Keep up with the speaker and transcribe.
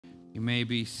You may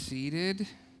be seated.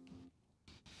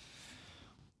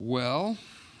 Well,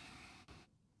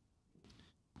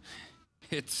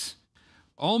 it's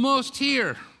almost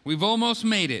here. We've almost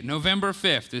made it. November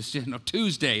 5th. It's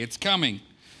Tuesday. It's coming.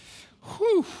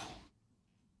 Whew.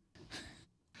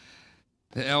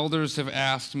 The elders have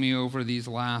asked me over these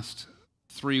last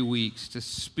 3 weeks to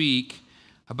speak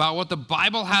about what the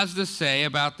Bible has to say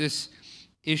about this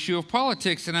issue of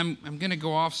politics. And I'm going to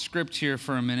go off script here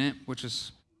for a minute, which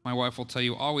is, my wife will tell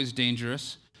you, always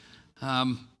dangerous.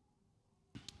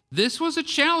 This was a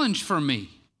challenge for me.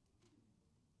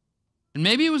 And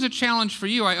maybe it was a challenge for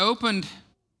you. I opened,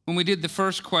 when we did the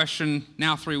first question,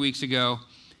 now 3 weeks ago,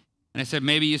 and I said,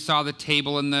 maybe you saw the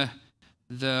table in the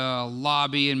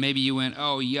lobby, and maybe you went,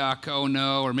 oh, yuck, oh,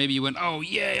 no, or maybe you went, oh,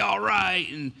 yay, all right,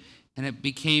 and it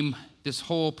became this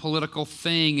whole political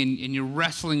thing, and you're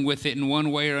wrestling with it in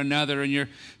one way or another, and you're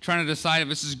trying to decide if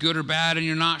this is good or bad, and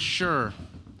you're not sure.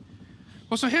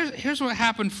 Well, so here's what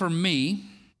happened for me,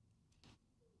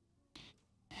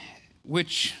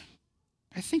 which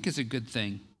I think is a good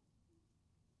thing.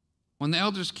 When the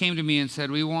elders came to me and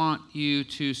said, we want you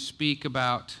to speak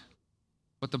about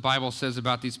what the Bible says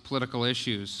about these political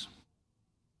issues,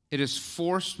 it has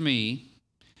forced me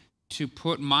to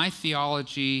put my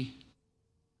theology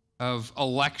of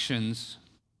elections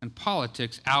and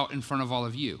politics out in front of all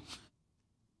of you.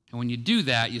 And when you do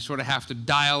that, you sort of have to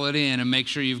dial it in and make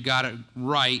sure you've got it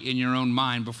right in your own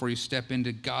mind before you step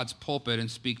into God's pulpit and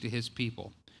speak to his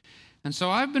people. And so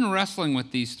I've been wrestling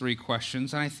with these three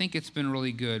questions, and I think it's been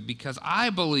really good because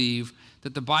I believe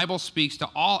that the Bible speaks to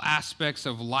all aspects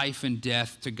of life and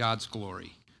death to God's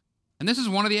glory. And this is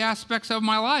one of the aspects of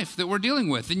my life that we're dealing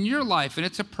with in your life, and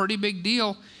it's a pretty big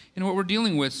deal in what we're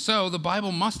dealing with. So the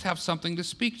Bible must have something to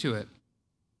speak to it.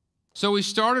 So we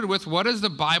started with, what does the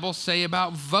Bible say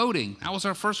about voting? That was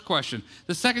our first question.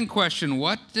 The second question,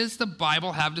 what does the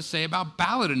Bible have to say about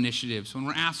ballot initiatives when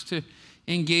we're asked to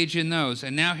engage in those?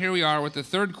 And now here we are with the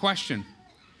third question.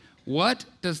 What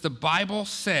does the Bible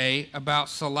say about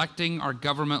selecting our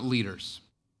government leaders?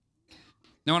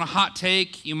 Now, in a hot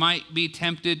take, you might be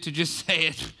tempted to just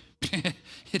say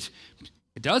it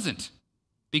doesn't,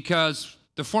 because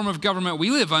the form of government we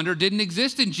live under didn't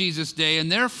exist in Jesus' day,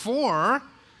 and therefore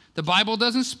the Bible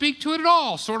doesn't speak to it at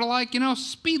all, sort of like,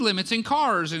 speed limits in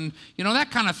cars and, that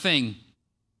kind of thing.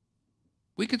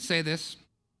 We could say this,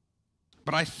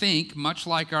 but I think, much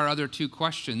like our other two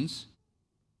questions,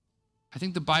 I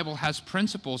think the Bible has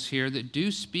principles here that do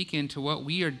speak into what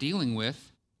we are dealing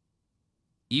with,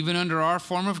 even under our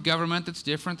form of government that's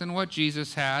different than what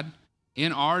Jesus had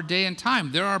in our day and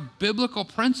time. There are biblical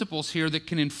principles here that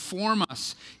can inform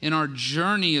us in our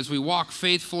journey as we walk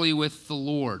faithfully with the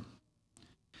Lord.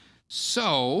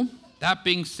 So, that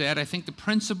being said, I think the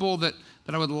principle that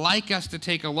I would like us to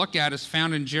take a look at is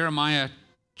found in Jeremiah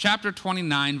chapter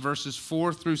 29, verses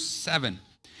 4 through 7.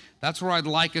 That's where I'd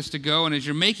like us to go. And as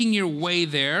you're making your way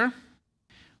there,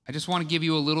 I just want to give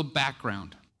you a little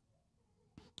background.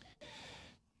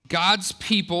 God's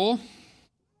people,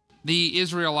 the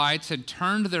Israelites, had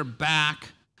turned their back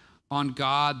on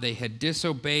God. They had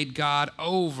disobeyed God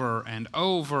over and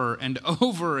over and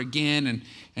over again.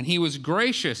 And he was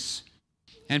gracious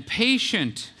and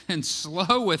patient and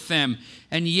slow with them.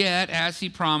 And yet, as he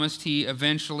promised, he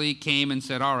eventually came and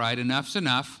said, all right, enough's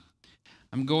enough.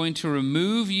 I'm going to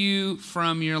remove you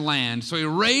from your land. So he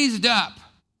raised up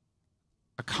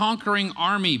a conquering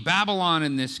army, Babylon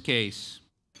in this case,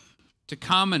 to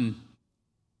come and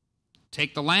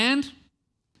take the land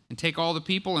and take all the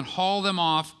people and haul them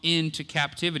off into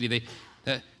captivity.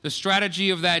 The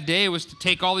strategy of that day was to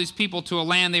take all these people to a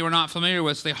land they were not familiar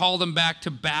with. So they hauled them back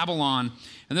to Babylon.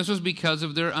 And this was because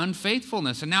of their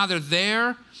unfaithfulness. And now they're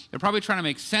there. They're probably trying to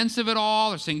make sense of it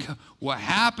all. They're saying, what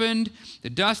happened?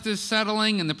 The dust is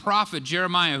settling. And the prophet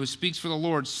Jeremiah, who speaks for the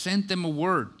Lord, sent them a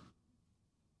word.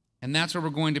 And that's where we're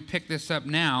going to pick this up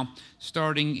now,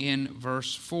 starting in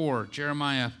verse 4.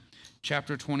 Jeremiah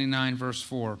chapter 29, verse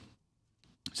 4.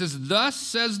 It says, thus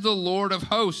says the Lord of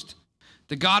hosts,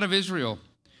 the God of Israel,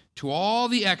 to all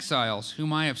the exiles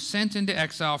whom I have sent into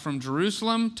exile from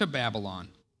Jerusalem to Babylon.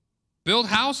 Build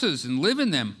houses and live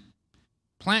in them.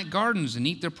 Plant gardens and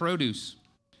eat their produce.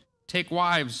 Take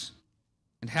wives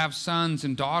and have sons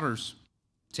and daughters.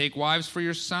 Take wives for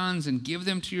your sons and give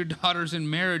them to your daughters in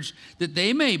marriage, that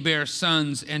they may bear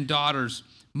sons and daughters.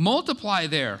 Multiply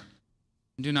there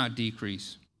and do not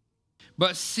decrease.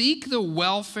 But seek the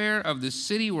welfare of the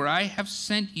city where I have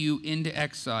sent you into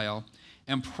exile,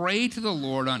 and pray to the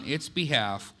Lord on its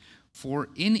behalf, for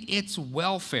in its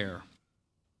welfare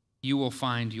you will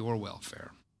find your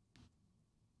welfare.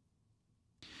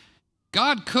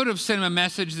 God could have sent him a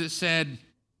message that said,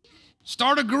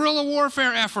 Start a guerrilla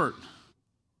warfare effort.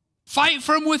 Fight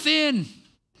from within.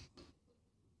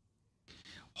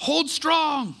 Hold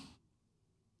strong.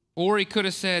 Or he could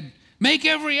have said, make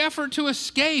every effort to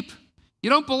escape. You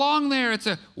don't belong there. It's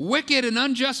a wicked and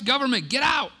unjust government. Get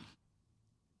out.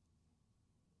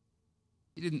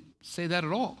 He didn't say that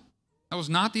at all. That was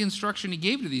not the instruction he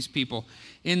gave to these people.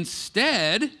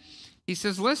 Instead, he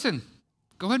says, listen,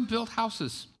 go ahead and build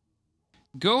houses.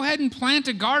 Go ahead and plant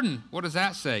a garden. What does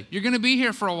that say? You're going to be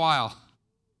here for a while.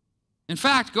 In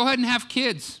fact, go ahead and have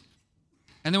kids.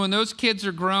 And then when those kids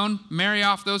are grown, marry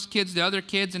off those kids to other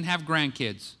kids and have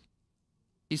grandkids.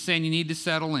 He's saying you need to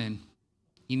settle in.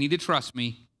 You need to trust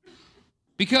me.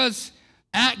 Because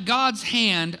at God's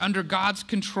hand, under God's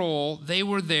control, they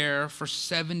were there for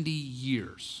 70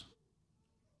 years.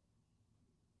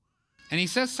 And he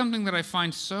says something that I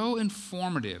find so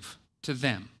informative to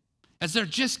them as they're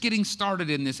just getting started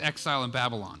in this exile in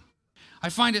Babylon. I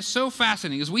find it so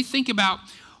fascinating as we think about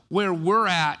where we're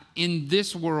at in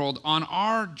this world on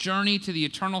our journey to the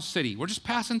eternal city. We're just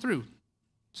passing through.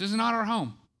 This is not our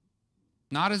home.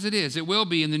 Not as it is. It will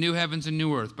be in the new heavens and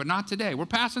new earth, but not today. We're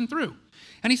passing through.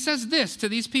 And he says this to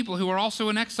these people who are also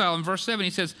in exile in verse 7. He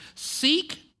says,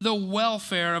 seek the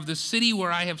welfare of the city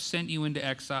where I have sent you into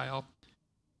exile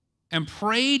and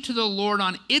pray to the Lord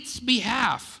on its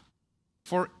behalf,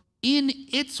 for in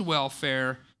its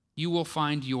welfare you will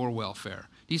find your welfare.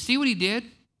 Do you see what he did?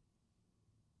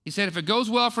 He said, if it goes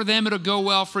well for them, it'll go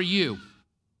well for you.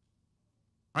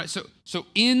 All right, so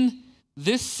in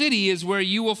this city is where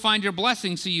you will find your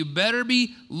blessing, so you better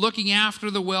be looking after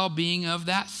the well-being of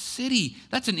that city.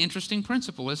 That's an interesting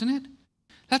principle, isn't it?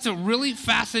 That's a really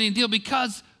fascinating deal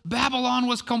because Babylon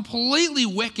was completely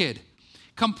wicked,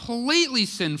 completely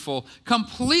sinful,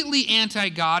 completely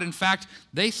anti-God. In fact,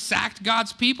 they sacked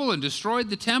God's people and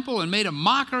destroyed the temple and made a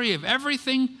mockery of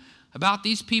everything about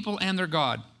these people and their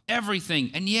God.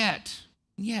 Everything. And yet,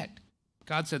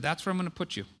 God said, that's where I'm going to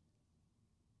put you.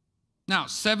 Now,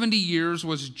 70 years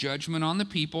was judgment on the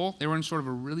people. They were in sort of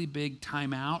a really big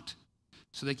timeout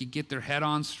so they could get their head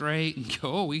on straight and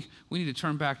go, oh, we need to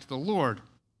turn back to the Lord.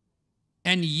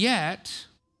 And yet,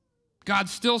 God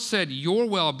still said your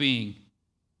well-being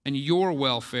and your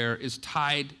welfare is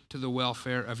tied to the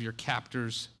welfare of your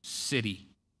captor's city.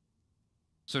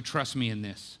 So trust me in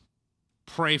this.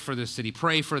 Pray for this city.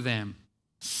 Pray for them.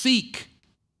 Seek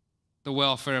the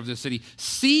welfare of the city.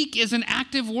 Seek is an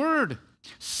active word.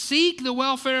 Seek the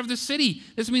welfare of the city.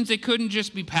 This means they couldn't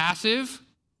just be passive.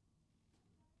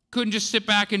 Couldn't just sit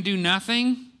back and do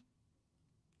nothing.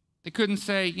 They couldn't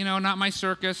say, not my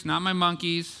circus, not my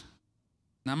monkeys,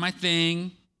 not my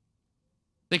thing.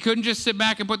 They couldn't just sit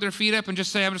back and put their feet up and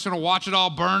just say, I'm just going to watch it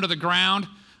all burn to the ground.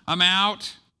 I'm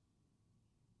out.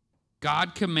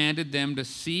 God commanded them to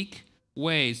seek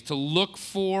ways, to look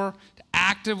for, to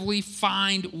actively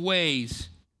find ways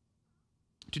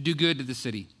to do good to the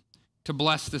city, to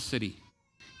bless the city,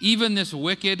 even this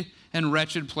wicked and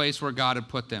wretched place where God had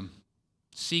put them.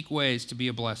 Seek ways to be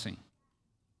a blessing.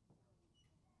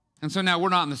 And so now we're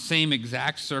not in the same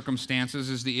exact circumstances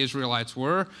as the Israelites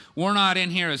were. We're not in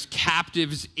here as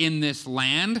captives in this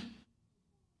land.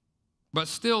 But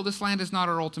still, this land is not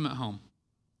our ultimate home.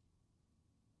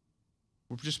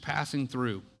 We're just passing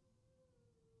through.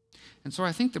 And so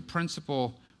I think the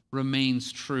principle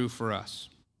remains true for us.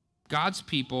 God's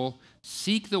people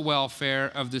seek the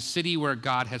welfare of the city where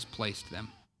God has placed them.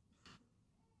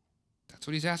 That's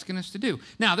what he's asking us to do.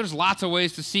 Now, there's lots of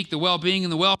ways to seek the well-being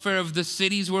and the welfare of the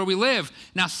cities where we live.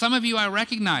 Now, some of you I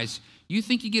recognize, you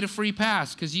think you get a free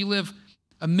pass because you live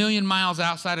 1,000,000 miles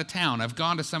outside of town. I've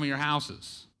gone to some of your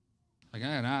houses. Like,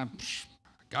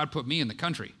 God put me in the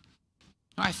country.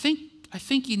 I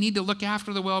think you need to look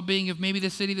after the well-being of maybe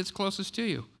the city that's closest to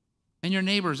you and your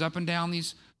neighbors up and down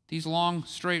these long,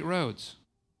 straight roads.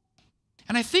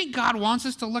 And I think God wants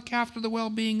us to look after the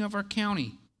well-being of our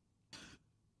county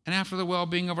and after the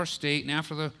well-being of our state and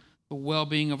after the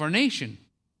well-being of our nation.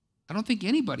 I don't think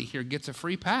anybody here gets a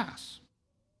free pass.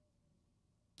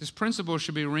 This principle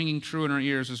should be ringing true in our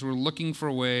ears as we're looking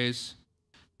for ways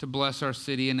to bless our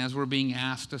city and as we're being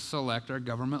asked to select our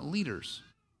government leaders.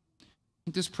 I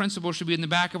think this principle should be in the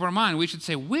back of our mind. We should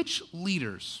say, which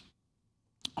leaders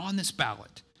on this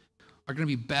ballot are going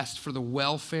to be best for the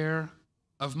welfare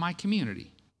of my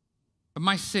community, of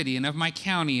my city, and of my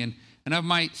county, and of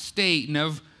my state, and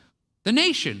of the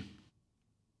nation?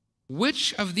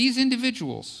 Which of these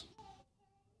individuals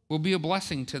will be a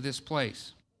blessing to this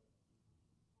place?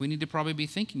 We need to probably be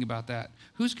thinking about that.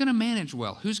 Who's going to manage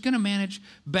well? Who's going to manage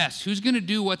best? Who's going to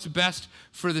do what's best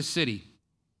for the city?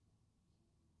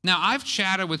 Now, I've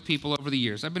chatted with people over the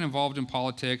years. I've been involved in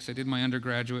politics. I did my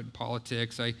undergraduate in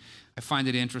politics. I find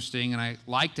it interesting, and I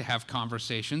like to have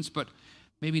conversations, but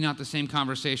maybe not the same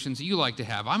conversations you like to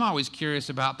have. I'm always curious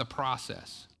about the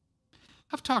process.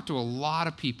 I've talked to a lot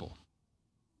of people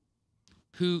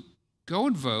who go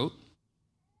and vote,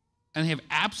 and they have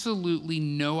absolutely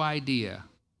no idea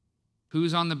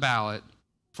who's on the ballot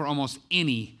for almost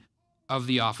any of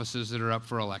the offices that are up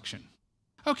for election.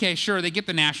 Okay, sure, they get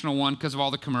the national one because of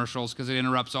all the commercials, because it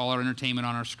interrupts all our entertainment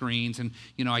on our screens, and,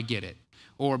 I get it.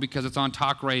 Or because it's on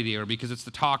talk radio, or because it's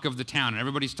the talk of the town, and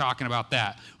everybody's talking about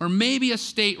that. Or maybe a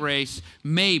state race,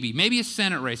 maybe a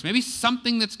Senate race, maybe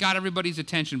something that's got everybody's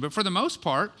attention. But for the most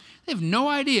part, they have no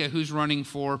idea who's running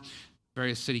for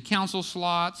various city council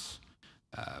slots,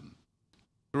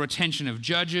 the retention of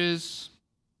judges,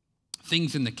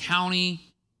 things in the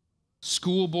county,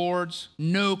 school boards,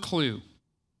 no clue.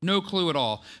 No clue at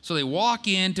all. So they walk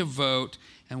in to vote,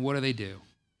 and what do?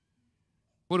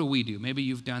 What do we do? Maybe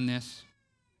you've done this.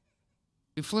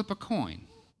 We flip a coin.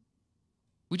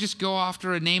 We just go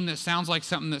after a name that sounds like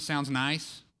something that sounds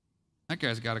nice. That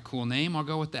guy's got a cool name. I'll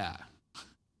go with that. I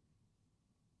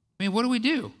mean, what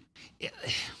do?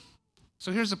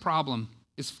 So here's the problem.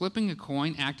 Is flipping a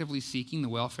coin actively seeking the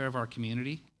welfare of our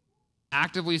community?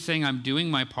 Actively saying I'm doing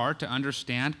my part to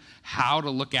understand how to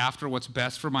look after what's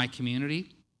best for my community?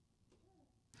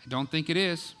 I don't think it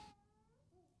is.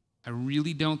 I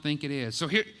really don't think it is. So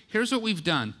here's what we've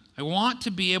done. I want to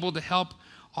be able to help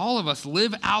all of us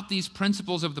live out these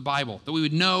principles of the Bible, that we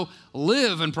would know,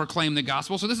 live, and proclaim the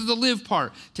gospel. So this is the live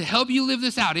part, to help you live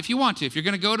this out if you want to. If you're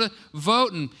going to go to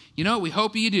vote, and we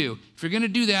hope you do. If you're going to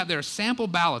do that, there are sample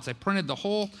ballots. I printed the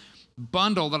whole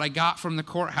bundle that I got from the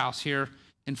courthouse here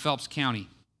in Phelps County.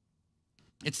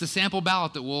 It's the sample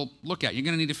ballot that we'll look at. You're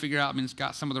going to need to figure out, it's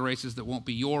got some of the races that won't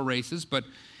be your races, but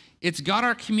it's got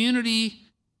our community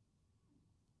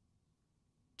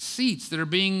seats that are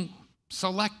being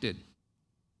selected.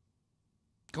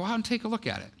 Go out and take a look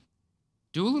at it.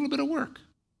 Do a little bit of work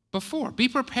before. Be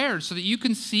prepared so that you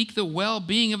can seek the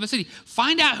well-being of a city.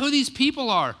 Find out who these people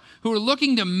are who are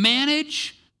looking to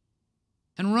manage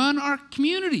and run our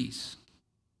communities.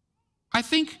 I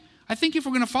think if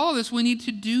we're going to follow this, we need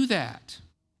to do that.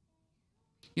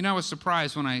 I was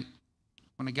surprised when I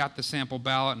got the sample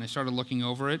ballot and I started looking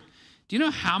over it. Do you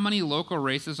know how many local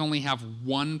races only have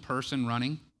one person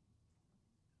running?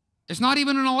 It's not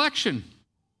even an election.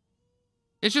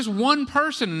 It's just one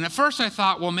person. And at first I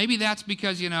thought, well, maybe that's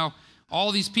because,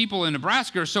 all these people in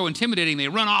Nebraska are so intimidating, they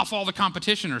run off all the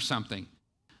competition or something.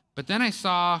 But then I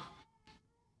saw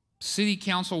City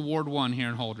Council Ward 1 here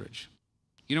in Holdrege.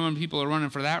 You know when people are running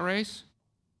for that race?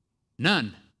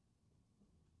 None.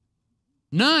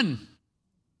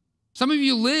 Some of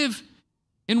you live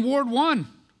in Ward 1.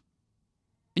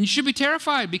 And you should be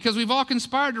terrified because we've all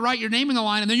conspired to write your name in the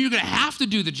line, and then you're going to have to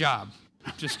do the job.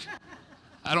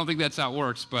 I don't think that's how it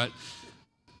works, but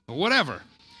whatever.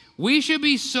 We should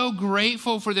be so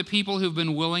grateful for the people who've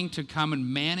been willing to come and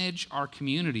manage our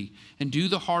community and do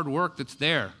the hard work that's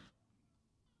there.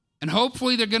 And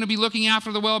hopefully they're going to be looking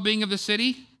after the well-being of the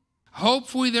city.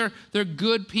 Hopefully they're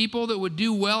good people that would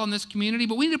do well in this community,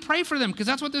 but we need to pray for them because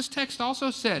that's what this text also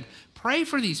said. Pray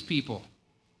for these people.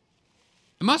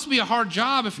 It must be a hard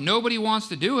job if nobody wants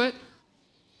to do it.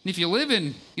 And if you live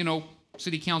in,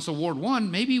 City Council Ward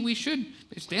 1, maybe we should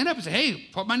stand up and say, hey,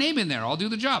 put my name in there. I'll do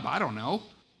the job. I don't know.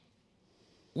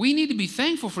 We need to be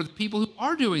thankful for the people who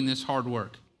are doing this hard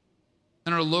work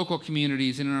in our local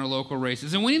communities and in our local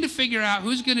races. And we need to figure out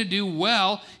who's going to do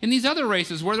well in these other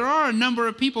races where there are a number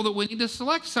of people that we need to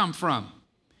select some from.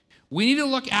 We need to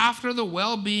look after the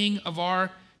well-being of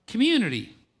our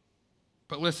community.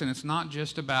 But listen, it's not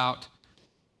just about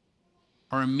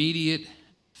our immediate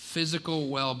physical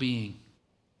well-being.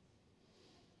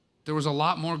 There was a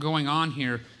lot more going on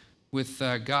here with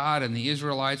God and the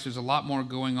Israelites. There's a lot more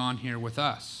going on here with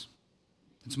us.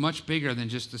 It's much bigger than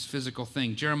just this physical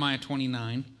thing. Jeremiah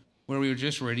 29, where we were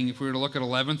just reading, if we were to look at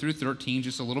 11 through 13,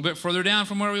 just a little bit further down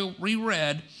from where we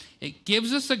reread, it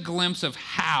gives us a glimpse of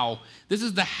how. This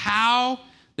is how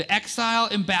the exile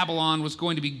in Babylon was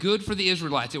going to be good for the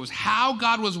Israelites. It was how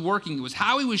God was working. It was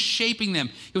how he was shaping them.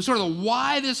 It was sort of the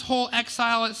why this whole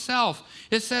exile itself.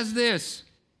 It says this,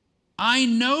 I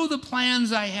know the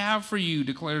plans I have for you,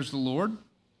 declares the Lord.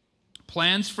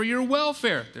 Plans for your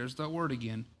welfare. There's that word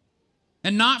again.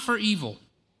 And not for evil,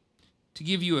 to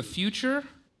give you a future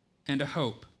and a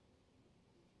hope.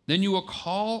 Then you will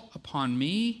call upon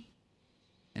me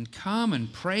and come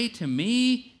and pray to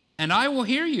me, and I will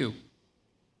hear you.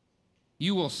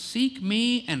 You will seek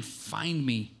me and find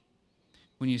me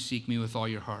when you seek me with all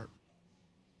your heart.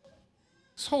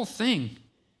 This whole thing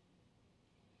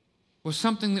was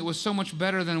something that was so much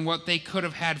better than what they could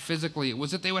have had physically. It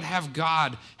was that they would have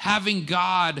God. Having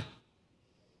God,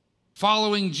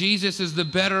 following Jesus is the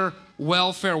better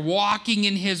welfare. Walking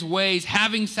in his ways,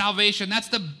 having salvation, that's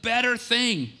the better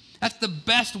thing. That's the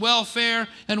best welfare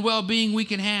and well-being we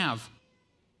can have.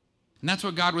 And that's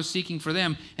what God was seeking for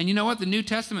them. And you know what? The New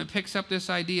Testament picks up this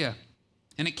idea,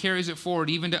 and it carries it forward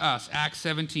even to us. Acts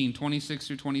 17, 26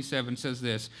 through 27 says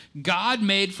this: God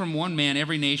made from one man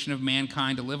every nation of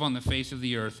mankind to live on the face of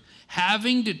the earth,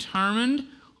 having determined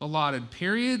allotted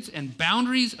periods and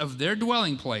boundaries of their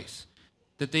dwelling place,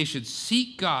 that they should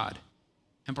seek God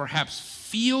and perhaps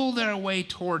feel their way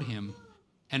toward him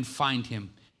and find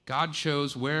him. God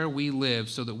chose where we live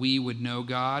so that we would know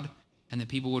God and that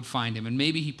people would find him. And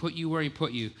maybe he put you where he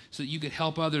put you so that you could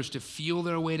help others to feel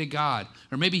their way to God.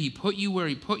 Or maybe he put you where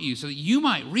he put you so that you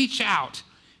might reach out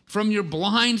from your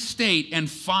blind state and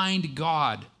find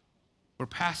God. We're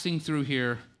passing through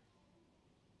here.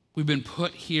 We've been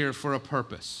put here for a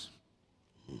purpose.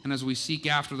 And as we seek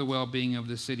after the well-being of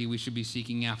the city, we should be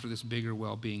seeking after this bigger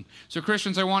well-being. So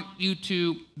Christians, I want you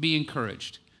to be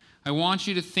encouraged. I want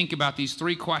you to think about these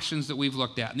 3 questions that we've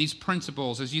looked at and these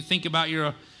principles as you think about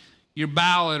your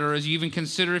ballot, or as you even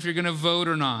consider if you're going to vote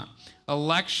or not.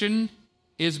 Election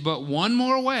is but one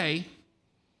more way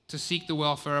to seek the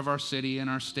welfare of our city and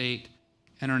our state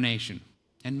and our nation.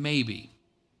 And maybe,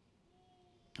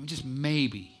 just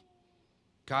maybe,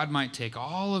 God might take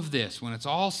all of this when it's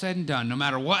all said and done, no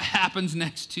matter what happens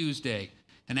next Tuesday,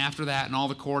 and after that and all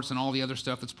the courts and all the other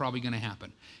stuff that's probably going to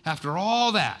happen. After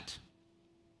all that,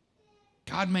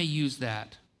 God may use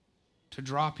that to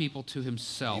draw people to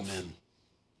himself. Amen.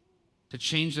 To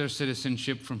change their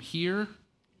citizenship from here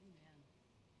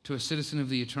to a citizen of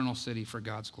the eternal city for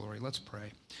God's glory. Let's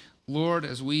pray. Lord,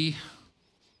 as we,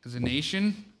 as a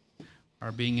nation,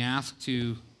 are being asked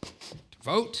to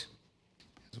vote,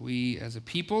 as we, as a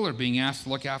people, are being asked to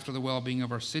look after the well-being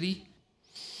of our city,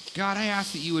 God, I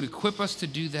ask that you would equip us to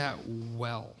do that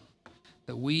well,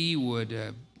 that we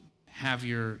would have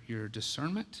your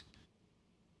discernment,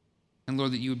 and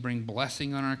Lord, that you would bring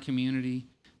blessing on our community,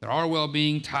 that our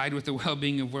well-being tied with the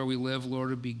well-being of where we live, Lord,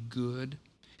 would be good.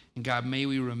 And God, may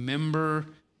we remember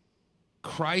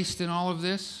Christ in all of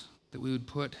this, that we would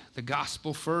put the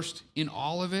gospel first in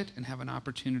all of it and have an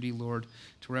opportunity, Lord,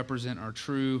 to represent our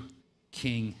true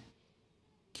King,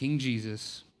 King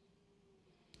Jesus,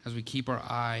 as we keep our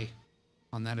eye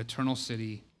on that eternal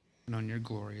city and on your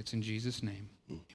glory. It's in Jesus' name.